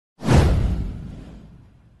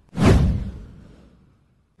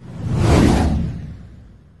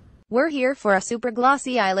We're here for a super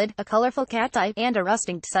glossy eyelid, a colorful cateye, and a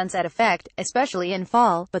rusttinged sunset effect, especially in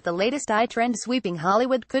fall, but the latest eye trend sweeping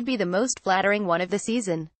Hollywood could be the most flattering one of the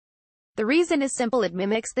season. The reason is simple: it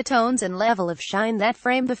mimics the tones and level of shine that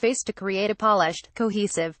frame the face to create a polished,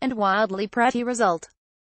 cohesive, and wildly pretty result.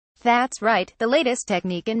 That's right, the latest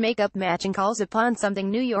technique in makeup matching calls upon something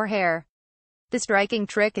new: your hair. The striking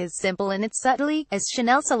trick is simple in its subtlety. As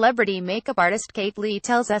Chanel celebrity makeup artist Kate Lee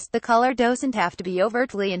tells us, the color doesn't have to be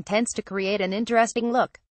overtly intense to create an interesting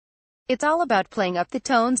look. It's all about playing up the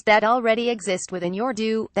tones that already exist within your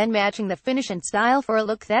do, then matching the finish and style for a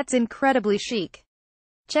look that's incredibly chic.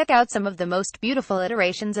 Check out some of the most beautiful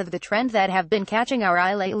iterations of the trend that have been catching our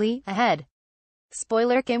eye lately. Ahead.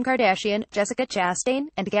 Spoiler: Kim Kardashian, Jessica Chastain,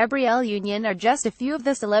 and Gabrielle Union are just a few of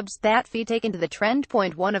the celebs that feed taken to the trend.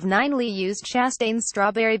 Point 1 of 9. Lee used Chastain's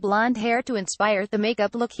strawberry blonde hair to inspire the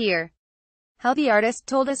makeup look. Here how the artist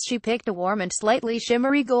told us she picked a warm and slightly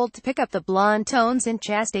shimmery gold to pick up the blonde tones in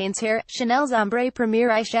Chastain's hair, Chanel's ombre premier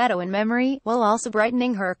eyeshadow in memory, while also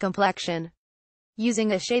brightening her complexion.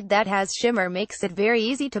 Using a shade that has shimmer makes it very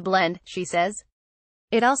easy to blend, she says.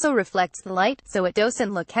 It also reflects the light, so it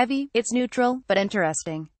doesn't look heavy. It's neutral, but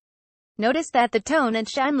interesting. Notice that the tone and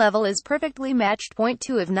shine level is perfectly matched. Point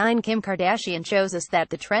 2 of 9. Kim Kardashian shows us that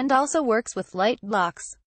the trend also works with light blocks.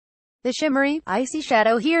 The shimmery, icy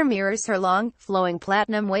shadow here mirrors her long, flowing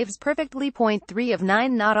platinum waves perfectly. Point 3 of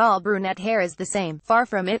 9. Not all brunette hair is the same, far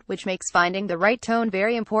from it, which makes finding the right tone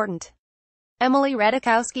very important. Emily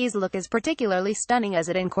Ratajkowski's look is particularly stunning as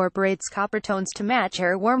it incorporates copper tones to match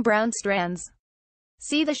her warm brown strands.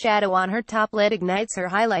 See, the shadow on her top lid ignites her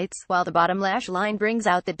highlights, while the bottom lash line brings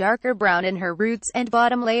out the darker brown in her roots and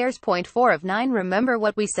bottom layers. Point 4 of 9. Remember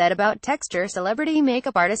what we said about texture? Celebrity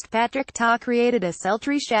makeup artist Patrick Ta created a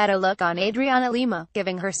sultry shadow look on Adriana Lima,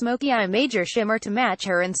 giving her smoky eye major shimmer to match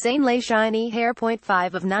her insanely shiny hair. Point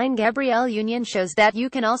 5 of 9. Gabrielle Union shows that you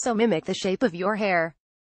can also mimic the shape of your hair.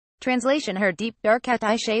 Translation: her deep, dark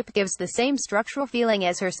cateye shape gives the same structural feeling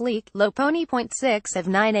as her sleek, low pony. Point 6 of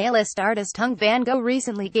 9. A-list artist Hung Van Gogh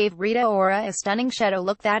recently gave Rita Ora a stunning shadow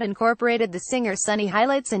look that incorporated the singer's sunny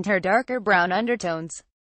highlights and her darker brown undertones.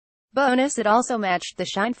 Bonus: it also matched the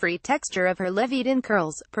shine-free texture of her levied-in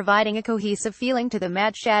curls, providing a cohesive feeling to the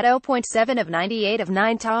matte shadow. Point 7 of 98 of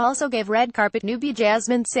 9. Ta also gave red carpet newbie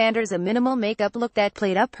Jasmine Sanders a minimal makeup look that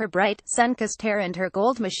played up her bright, sun-kissed hair and her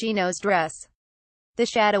gold Moschino dress. The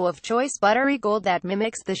shadow of choice buttery gold that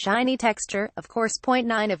mimics the shiny texture, of course. Point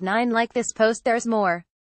 9 of 9. Like this post, there's more.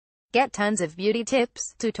 Get tons of beauty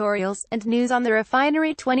tips, tutorials, and news on the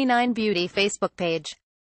Refinery 29 Beauty Facebook page.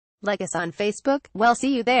 Like us on Facebook? Well,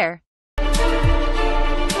 see you there.